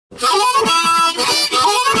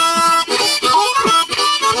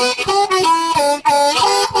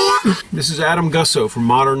This is Adam Gussow from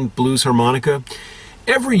Modern Blues Harmonica.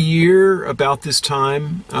 Every year about this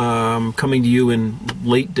time, coming to you in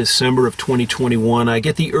late December of 2021, I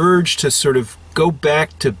get the urge to sort of go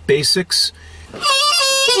back to basics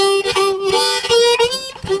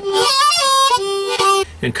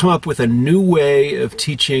and come up with a new way of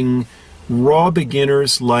teaching raw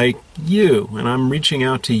beginners like you. And I'm reaching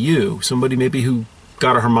out to you, somebody maybe who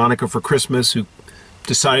got a harmonica for Christmas, who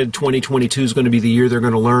decided 2022 is going to be the year they're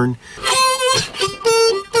going to learn.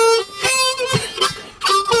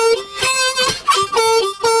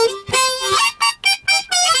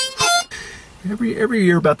 Every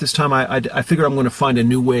year about this time, I figure I'm going to find a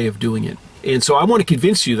new way of doing it. And so I want to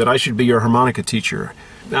convince you that I should be your harmonica teacher.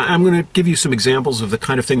 I'm going to give you some examples of the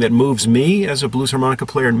kind of thing that moves me as a blues harmonica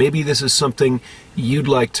player, and maybe this is something you'd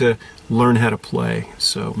like to learn how to play.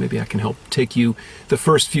 So maybe I can help take you the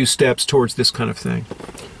first few steps towards this kind of thing.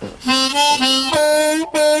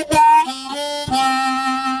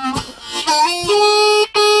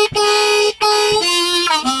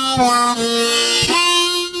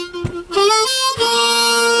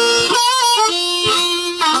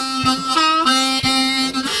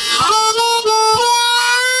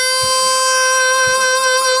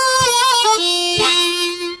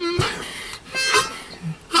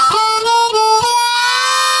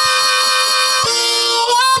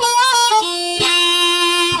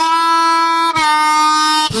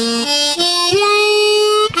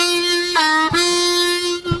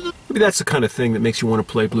 Maybe that's the kind of thing that makes you want to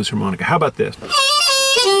play blues harmonica. How about this?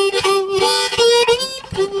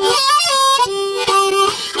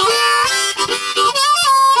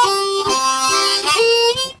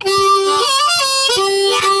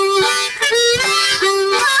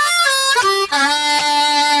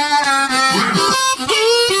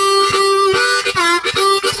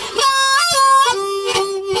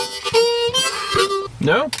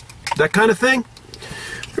 No? That kind of thing?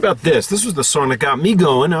 What about this? This was the song that got me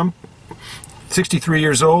going. I'm 63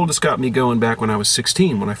 years old. This got me going back when I was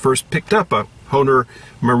 16, when I first picked up a Hohner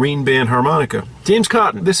Marine Band harmonica. James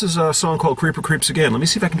Cotton. This is a song called Creeper Creeps Again. Let me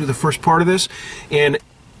see if I can do the first part of this. And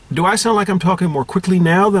do I sound like I'm talking more quickly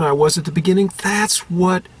now than I was at the beginning? That's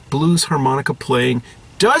what blues harmonica playing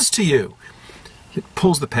does to you. It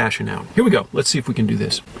pulls the passion out. Here we go. Let's see if we can do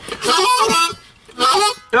this.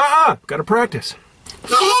 Gotta practice.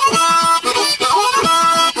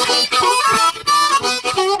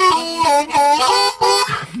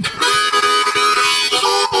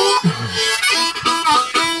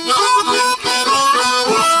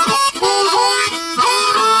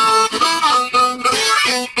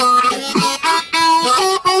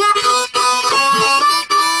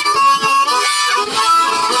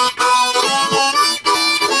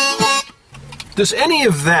 Does any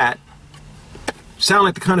of that sound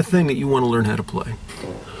like the kind of thing that you want to learn how to play?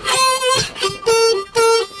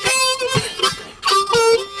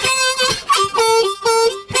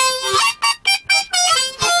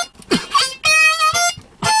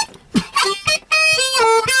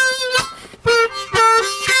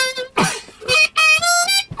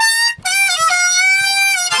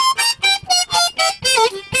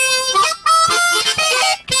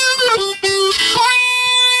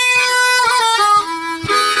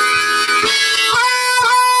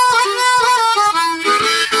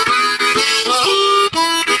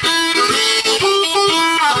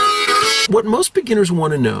 What most beginners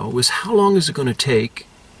want to know is how long is it going to take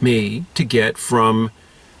me to get from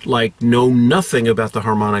like know nothing about the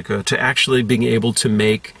harmonica to actually being able to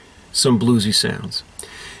make some bluesy sounds.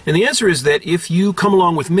 And the answer is that if you come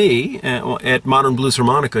along with me at Modern Blues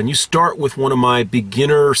Harmonica and you start with one of my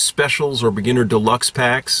beginner specials or beginner deluxe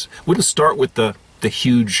packs, wouldn't start with the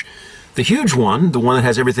huge one, the one that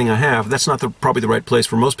has everything I have. That's not probably the right place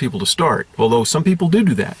for most people to start, although some people do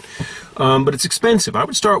that. But it's expensive. I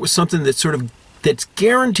would start with something that's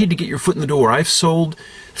guaranteed to get your foot in the door. I've sold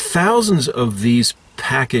thousands of these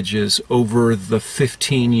packages over the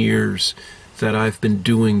 15 years that I've been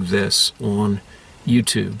doing this on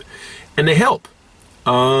YouTube, and they help.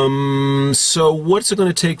 So what's it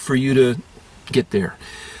going to take for you to get there?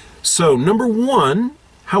 So number one,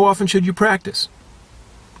 how often should you practice?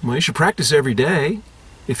 Well, you should practice every day.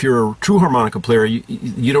 If you're a true harmonica player,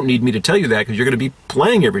 you don't need me to tell you that, because you're going to be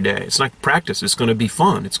playing every day. It's not practice. It's going to be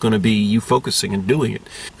fun. It's going to be you focusing and doing it.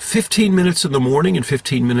 15 minutes in the morning and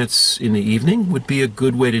 15 minutes in the evening would be a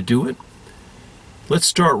good way to do it. Let's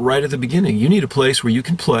start right at the beginning. You need a place where you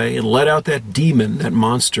can play and let out that demon, that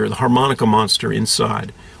monster, the harmonica monster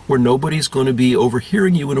inside, where nobody's going to be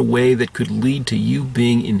overhearing you in a way that could lead to you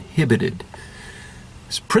being inhibited.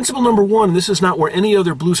 Principle number one, this is not where any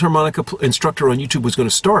other blues harmonica instructor on YouTube was going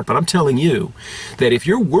to start, but I'm telling you that if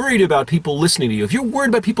you're worried about people listening to you, if you're worried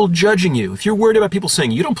about people judging you, if you're worried about people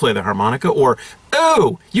saying you don't play the harmonica, or,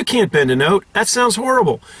 oh, you can't bend a note, that sounds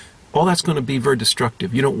horrible, all that's going to be very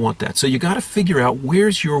destructive. You don't want that. So you got to figure out,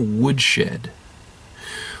 where's your woodshed?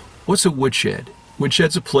 What's a woodshed?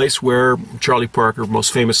 Woodshed's a place where Charlie Parker,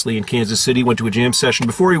 most famously in Kansas City, went to a jam session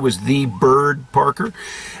before he was the Bird Parker,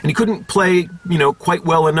 and he couldn't play, quite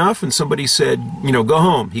well enough, and somebody said, go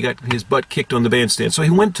home. He got his butt kicked on the bandstand. So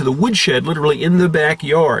he went to the woodshed, literally in the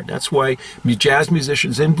backyard. That's why jazz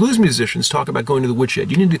musicians and blues musicians talk about going to the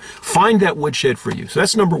woodshed. You need to find that woodshed for you. So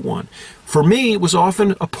that's number one. For me, it was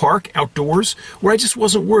often a park outdoors where I just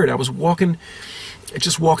wasn't worried. I was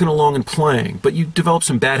just walking along and playing. But you develop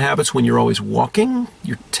some bad habits when you're always walking.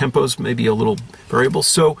 Your tempo's maybe a little variable.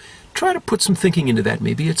 So try to put some thinking into that.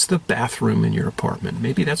 Maybe it's the bathroom in your apartment.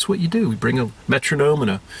 Maybe that's what you do. You bring a metronome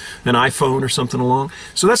and an iPhone or something along.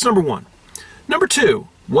 So that's number one. Number two,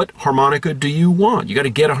 what harmonica do you want? You got to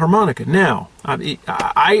get a harmonica. Now,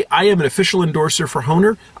 I am an official endorser for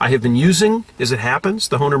Hohner. I have been using, as it happens,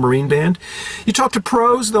 the Hohner Marine Band. You talk to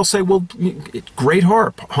pros, they'll say, well, great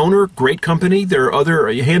harp. Hohner, great company. There are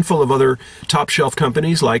a handful of other top shelf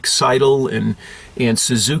companies like Seidel and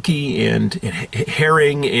Suzuki and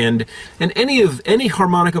Herring, and any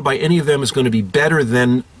harmonica by any of them is going to be better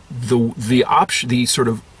than the sort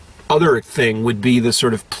of other thing would be the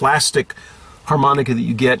sort of plastic harmonica that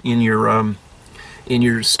you get in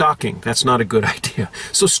your stocking. That's not a good idea.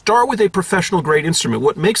 So start with a professional grade instrument.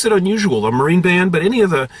 What makes it unusual, a marine band, but any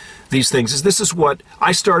of these things, is this is what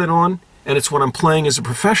I started on, and it's what I'm playing as a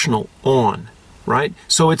professional on, right?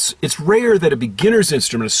 So it's rare that a beginner's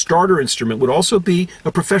instrument, a starter instrument, would also be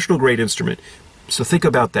a professional grade instrument. So think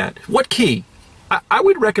about that. What key? I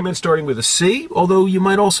would recommend starting with a C, although you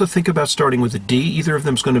might also think about starting with a D. Either of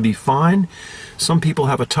them is going to be fine. Some people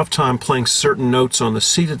have a tough time playing certain notes on the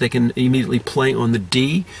C that they can immediately play on the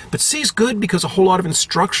D. But C is good because a whole lot of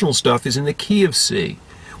instructional stuff is in the key of C.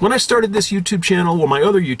 When I started this YouTube channel, or my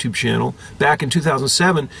other YouTube channel, back in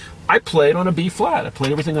 2007, I played on a B flat. I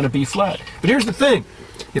played everything on a B flat. But here's the thing.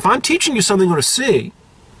 If I'm teaching you something on a C,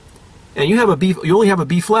 and you only have a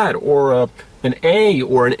B flat, or an A,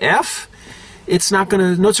 or an F, notes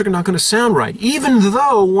are not going to sound right. Even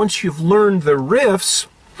though once you've learned the riffs,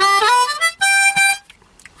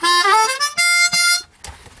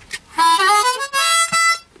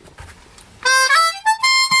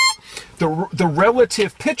 the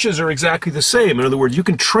relative pitches are exactly the same. In other words, you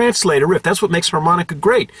can translate a riff. That's what makes harmonica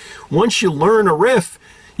great. Once you learn a riff,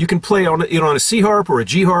 you can play on it on a C harp or a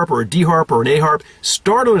G harp or a D harp or an A harp.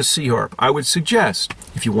 Start on a C harp, I would suggest.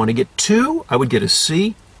 If you want to get 2, I would get a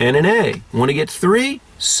C and an A. You want to get 3,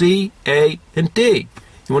 C, A, and D.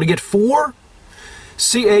 You want to get 4,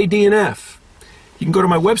 C, A, D, and F. You can go to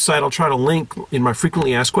my website. I'll try to link in my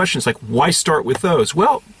frequently asked questions, like, why start with those?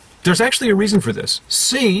 Well, there's actually a reason for this.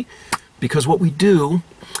 C, because what we do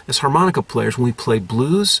as harmonica players, when we play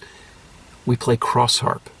blues, we play cross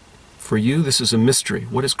harp. For you, this is a mystery.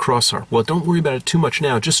 What is cross harp? Well, don't worry about it too much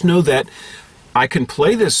now. Just know that I can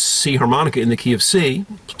play this C harmonica in the key of C,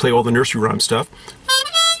 play all the nursery rhyme stuff,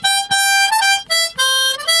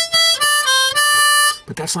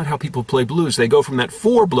 but that's not how people play blues. They go from that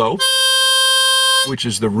 4 blow, which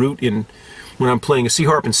is the root in when I'm playing a C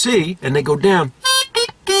harp in C, and they go down,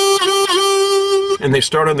 and they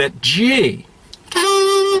start on that G.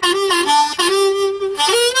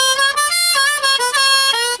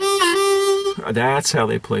 That's how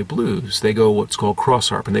they play blues. They go what's called cross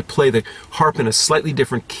harp, and they play the harp in a slightly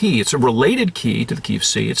different key. It's a related key to the key of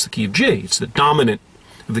C. It's the key of G. It's the dominant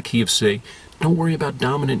of the key of C. Don't worry about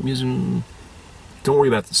dominant music. Don't worry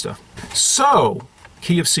about this stuff. So,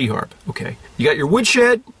 key of C harp. Okay. You got your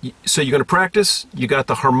woodshed, so you're going to practice. You got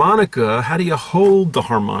the harmonica. How do you hold the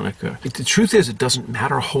harmonica? The truth is, it doesn't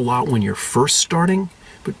matter a whole lot when you're first starting,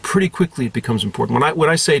 but pretty quickly it becomes important. When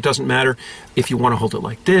I say it doesn't matter if you want to hold it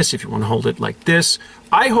like this, if you want to hold it like this,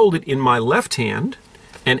 I hold it in my left hand,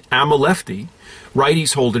 and I'm a lefty.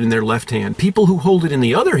 Righties hold it in their left hand. People who hold it in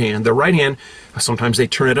the other hand, their right hand, sometimes they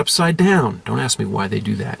turn it upside down. Don't ask me why they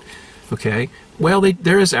do that. Okay? Well,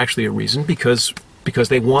 there is actually a reason, because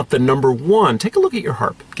they want the number 1. Take a look at your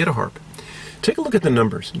harp. Get a harp. Take a look at the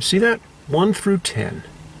numbers. You see that? 1 through 10.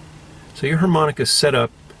 So your harmonica is set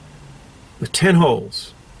up with 10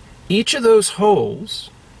 holes. Each of those holes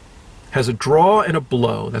has a draw and a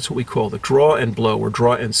blow. That's what we call the draw and blow, or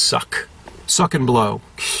draw and suck. Suck and blow.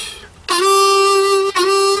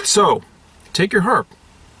 So, take your harp.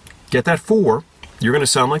 Get that 4. You're going to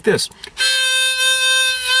sound like this.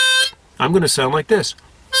 I'm going to sound like this.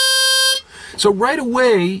 So right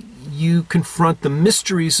away, you confront the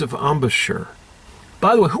mysteries of embouchure.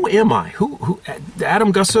 By the way, who am I?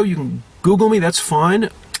 Adam Gussow, you can Google me, that's fine.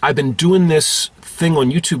 I've been doing this thing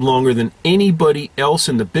on YouTube longer than anybody else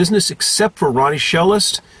in the business, except for Ronnie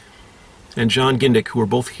Shellist and John Gindick, who are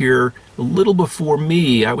both here a little before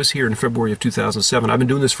me. I was here in February of 2007. I've been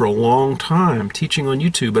doing this for a long time, teaching on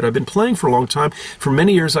YouTube, but I've been playing for a long time. For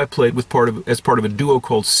many years, I played with as part of a duo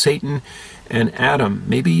called Satan and Adam.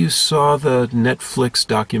 Maybe you saw the Netflix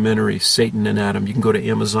documentary, Satan and Adam. You can go to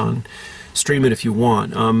Amazon, stream it if you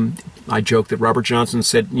want. I joke that Robert Johnson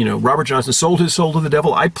said, Robert Johnson sold his soul to the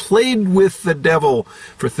devil. I played with the devil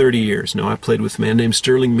for 30 years. No, I played with a man named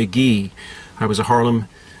Sterling McGee. I was a Harlem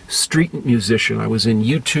street musician. I was in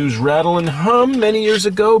U2's Rattle and Hum many years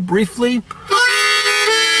ago, briefly.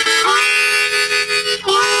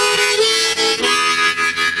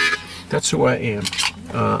 That's who I am.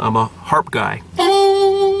 I'm a harp guy.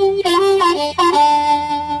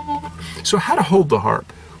 So how to hold the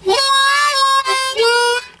harp?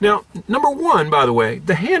 Now, number one, by the way,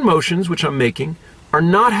 the hand motions, which I'm making, are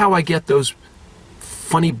not how I get those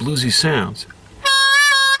funny bluesy sounds.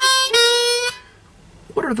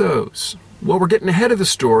 What are those? Well, we're getting ahead of the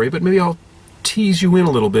story, but maybe I'll tease you in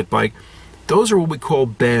a little bit by, those are what we call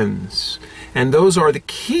bends. And those are the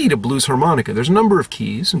key to blues harmonica. There's a number of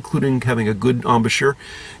keys, including having a good embouchure,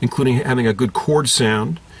 including having a good chord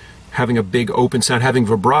sound, having a big open sound, having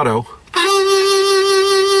vibrato.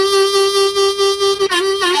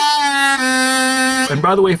 And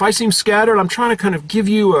by the way, if I seem scattered, I'm trying to kind of give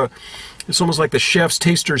you it's almost like the chef's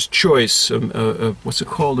taster's choice. What's it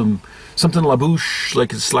called? Something la bouche.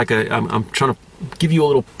 I'm trying to give you a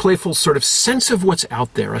little playful sort of sense of what's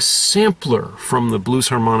out there, a sampler from the blues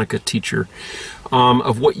harmonica teacher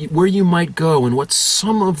of where you might go and what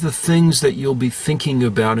some of the things that you'll be thinking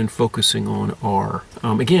about and focusing on are.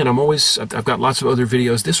 Again, I've got lots of other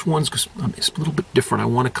videos. This one's it's a little bit different. I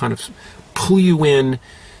want to kind of pull you in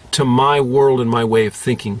to my world and my way of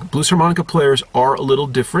thinking. Blues harmonica players are a little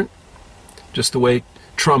different, just the way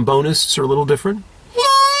trombonists are a little different.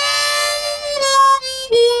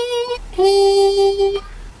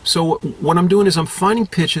 So what I'm doing is I'm finding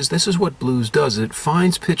pitches. This is what blues does. It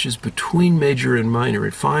finds pitches between major and minor.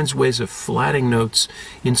 It finds ways of flatting notes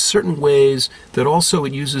in certain ways that also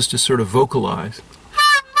it uses to sort of vocalize.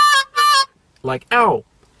 Like, ow!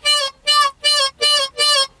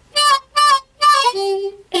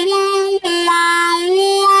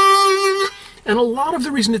 And a lot of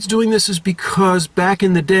the reason it's doing this is because back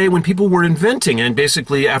in the day when people were inventing, and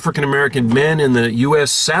basically African-American men in the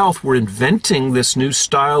U.S. South were inventing this new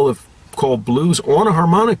style called blues on a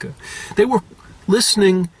harmonica, they were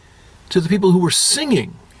listening to the people who were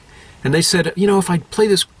singing. And they said, if I play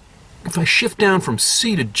this, if I shift down from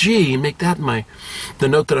C to G and make that the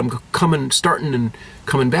note that I'm starting and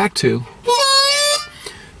coming back to.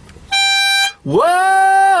 Whoa!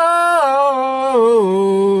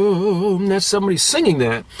 That's somebody singing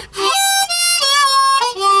that.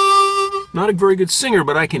 Not a very good singer,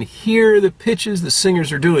 but I can hear the pitches the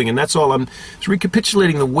singers are doing, and that's all. It's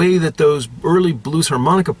recapitulating the way that those early blues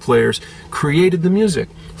harmonica players created the music.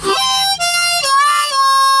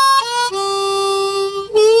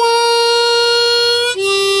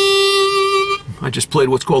 I just played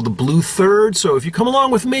what's called the blue third, so if you come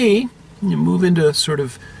along with me, you move into sort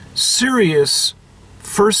of serious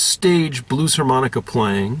first stage blues harmonica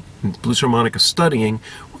playing, blues harmonica studying.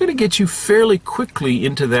 We're going to get you fairly quickly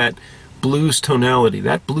into that blues tonality.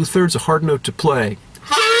 That blue third's a hard note to play.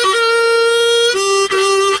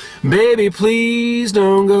 Baby, please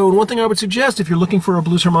don't go. And one thing I would suggest if you're looking for a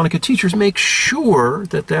blues harmonica teacher is make sure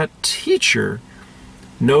that that teacher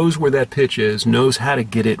knows where that pitch is, knows how to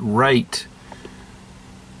get it right,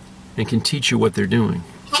 and can teach you what they're doing.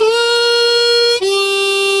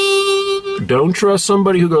 Don't trust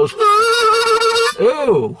somebody who goes,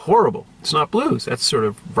 oh, horrible. It's not blues. That's sort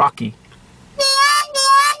of rocky.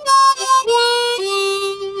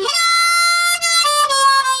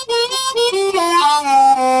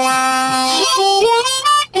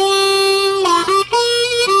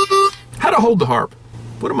 How to hold the harp.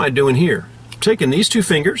 What am I doing here? I'm taking these two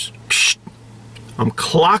fingers. I'm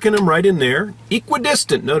clocking them right in there.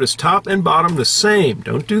 Equidistant. Notice top and bottom the same.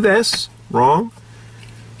 Don't do this. Wrong.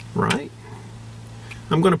 Right.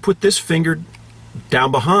 I'm going to put this finger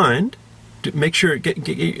down behind to make sure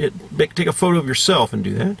take a photo of yourself and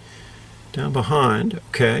do that. Down behind.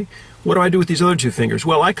 Okay. What do I do with these other two fingers?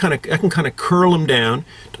 Well, I can kind of curl them down.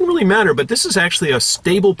 Doesn't really matter, but this is actually a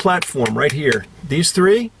stable platform right here. These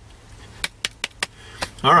three.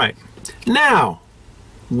 All right. Now,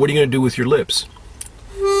 what are you going to do with your lips?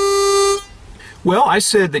 Well, I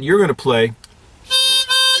said that you're going to play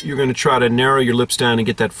you're going to try to narrow your lips down and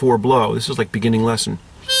get that 4 blow. This is like beginning lesson.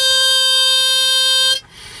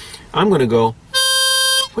 I'm going to go,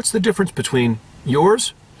 what's the difference between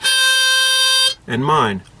yours and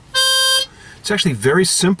mine? It's actually very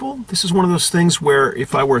simple. This is one of those things where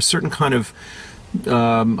if I were a certain kind of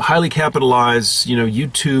highly capitalized,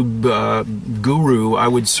 YouTube guru, I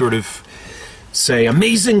would sort of say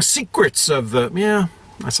amazing secrets of the, yeah,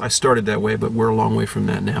 I started that way, but we're a long way from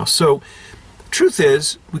that now. So truth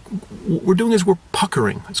is, what we're doing is we're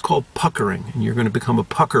puckering. It's called puckering, and you're going to become a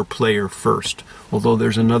pucker player first. Although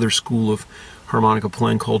there's another school of harmonica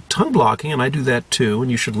playing called tongue blocking, and I do that too,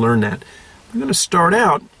 and you should learn that. You're going to start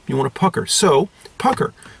out, you want to pucker. So,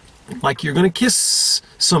 pucker, like you're going to kiss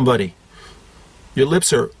somebody. Your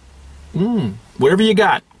lips are, whatever you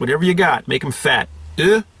got, make them fat.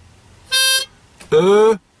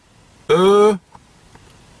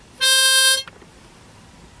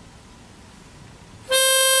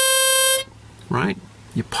 Right?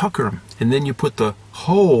 You pucker them, and then you put the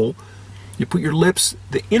hole, you put your lips,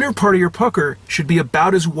 the inner part of your pucker should be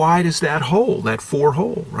about as wide as that hole, that 4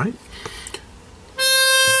 hole, right?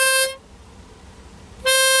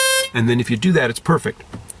 And then if you do that, it's perfect.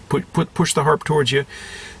 Push the harp towards you.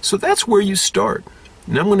 So that's where you start.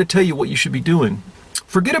 And I'm going to tell you what you should be doing.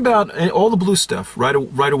 Forget about all the blue stuff right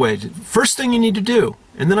away. First thing you need to do,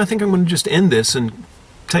 and then I think I'm going to just end this and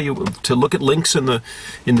tell you to look at links in the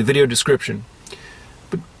video description.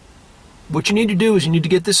 But what you need to do is you need to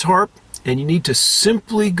get this harp, and you need to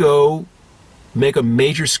simply go make a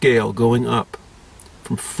major scale going up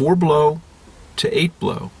from 4 blow to 8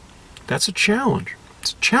 blow. That's a challenge.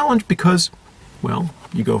 It's a challenge because, well,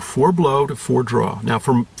 you go 4 blow to 4 draw. Now,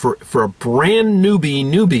 for a brand new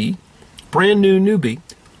newbie,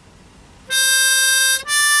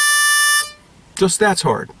 just that's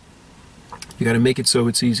hard. You got to make it so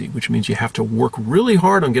it's easy, which means you have to work really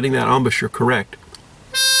hard on getting that embouchure correct.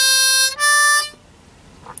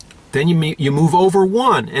 Then you move over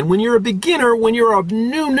 1, and when you're a beginner, when you're a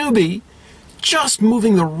newbie, just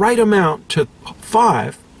moving the right amount to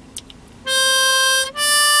 5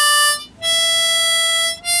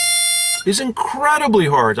 is incredibly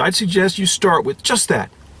hard. I'd suggest you start with just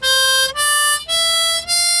that.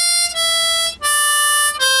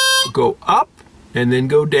 Go up and then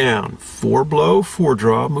go down. 4 blow, 4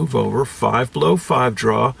 draw, move over. 5 blow, 5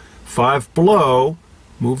 draw. 5 blow,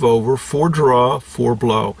 move over. 4 draw, 4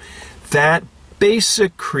 blow. That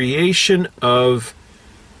basic creation of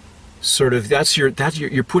sort of,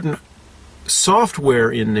 you're putting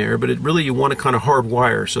software in there, but really you want to kind of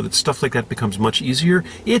hardwire so that stuff like that becomes much easier.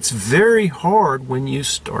 It's very hard when you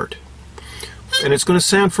start. And it's going to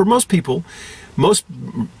sound, for most people, most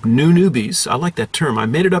newbies, I like that term, I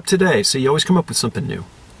made it up today, so you always come up with something new.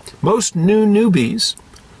 Most newbies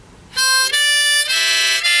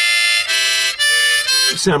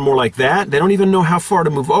sound more like that. They don't even know how far to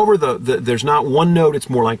move over. There's not one note, it's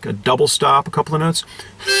more like a double stop, a couple of notes.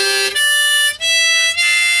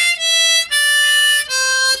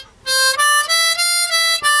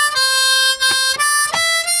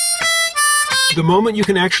 The moment you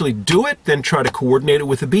can actually do it, then try to coordinate it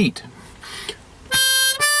with a beat.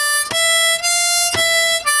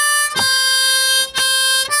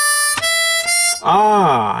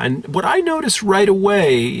 And what I notice right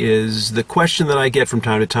away is the question that I get from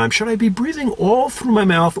time to time, should I be breathing all through my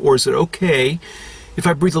mouth, or is it okay if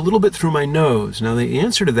I breathe a little bit through my nose? Now the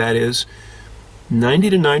answer to that is 90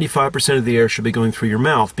 to 95% of the air should be going through your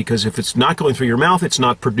mouth, because if it's not going through your mouth, it's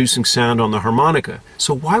not producing sound on the harmonica.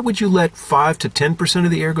 So why would you let 5 to 10% of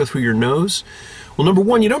the air go through your nose? Well, number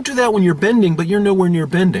one, you don't do that when you're bending, but you're nowhere near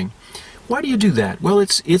bending. Why do you do that? Well,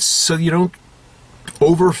 it's so you don't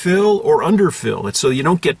overfill or underfill. It's so you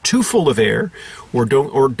don't get too full of air or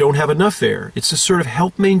don't have enough air. It's to sort of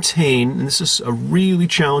help maintain, and this is a really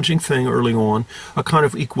challenging thing early on, a kind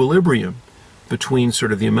of equilibrium between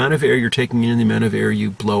sort of the amount of air you're taking in and the amount of air you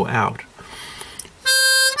blow out.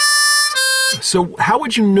 So how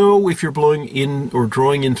would you know if you're blowing in or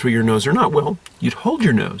drawing in through your nose or not? Well, you'd hold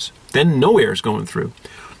your nose. Then no air is going through.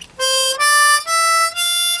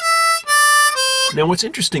 Now what's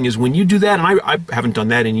interesting is when you do that, and I haven't done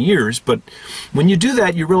that in years, but when you do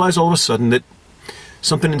that, you realize all of a sudden that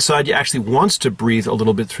something inside you actually wants to breathe a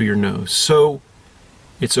little bit through your nose. So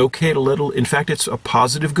it's okay to let, in fact, it's a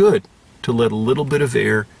positive good to let a little bit of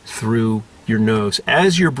air through your nose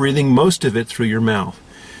as you're breathing most of it through your mouth.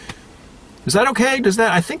 Is that okay?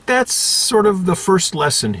 I think that's sort of the first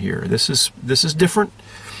lesson here. This is different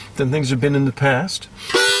than things have been in the past.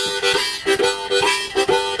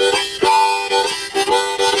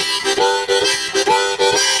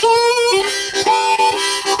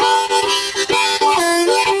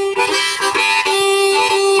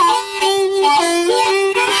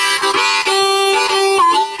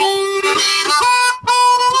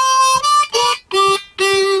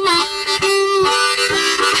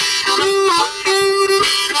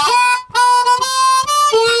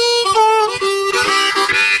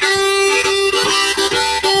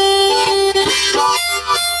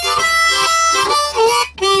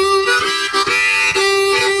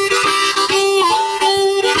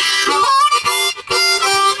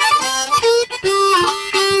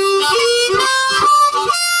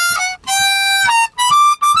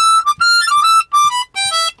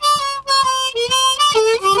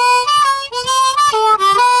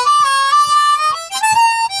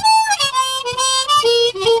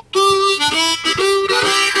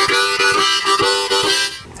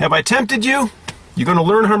 Have I tempted you? You going to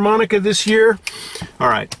learn harmonica this year? All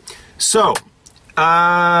right. So,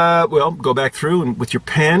 well, go back through and with your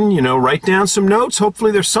pen, you know, write down some notes.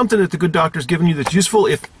 Hopefully there's something that the good doctor's given you that's useful.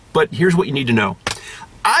 But here's what you need to know.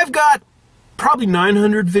 I've got probably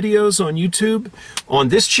 900 videos on YouTube on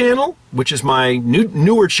this channel, which is my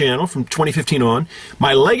newer channel from 2015 on,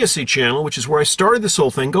 my legacy channel, which is where I started this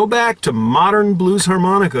whole thing. Go back to Modern Blues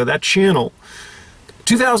Harmonica, that channel,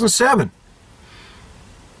 2007.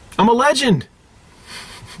 I'm a legend.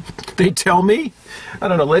 They tell me. I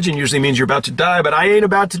don't know, legend usually means you're about to die, but I ain't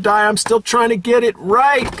about to die. I'm still trying to get it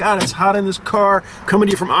right. God, it's hot in this car. Coming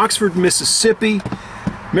to you from Oxford, Mississippi.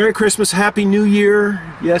 Merry Christmas, Happy New Year.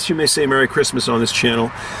 Yes, you may say Merry Christmas on this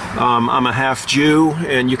channel. I'm a half Jew,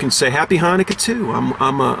 and you can say Happy Hanukkah too.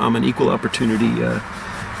 I'm an equal opportunity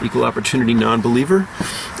non-believer,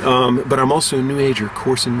 but I'm also a New Ager,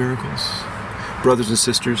 Course in Miracles. Brothers and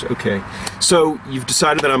sisters, okay. So you've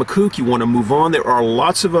decided that I'm a kook. You want to move on. There are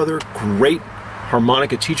lots of other great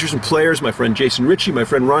harmonica teachers and players. My friend Jason Ritchie, my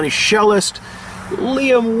friend Ronnie Shellist,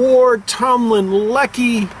 Liam Ward, Tomlin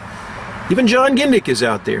Leckie. Even John Gindick is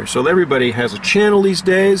out there. So everybody has a channel these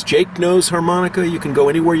days. Jake knows harmonica. You can go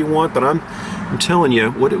anywhere you want, but I'm telling you,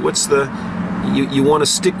 what's the you want to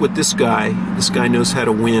stick with this guy. This guy knows how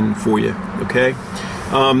to win for you, okay?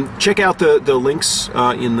 Check out the links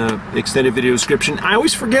in the extended video description. I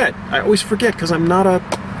always forget because I'm not a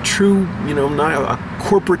true, not a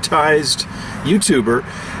corporatized YouTuber.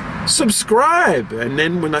 Subscribe, and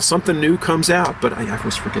then when something new comes out, but I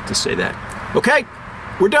always forget to say that. Okay,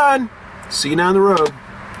 we're done. See you down the road.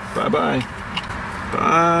 Bye-bye.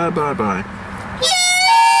 Bye-bye-bye.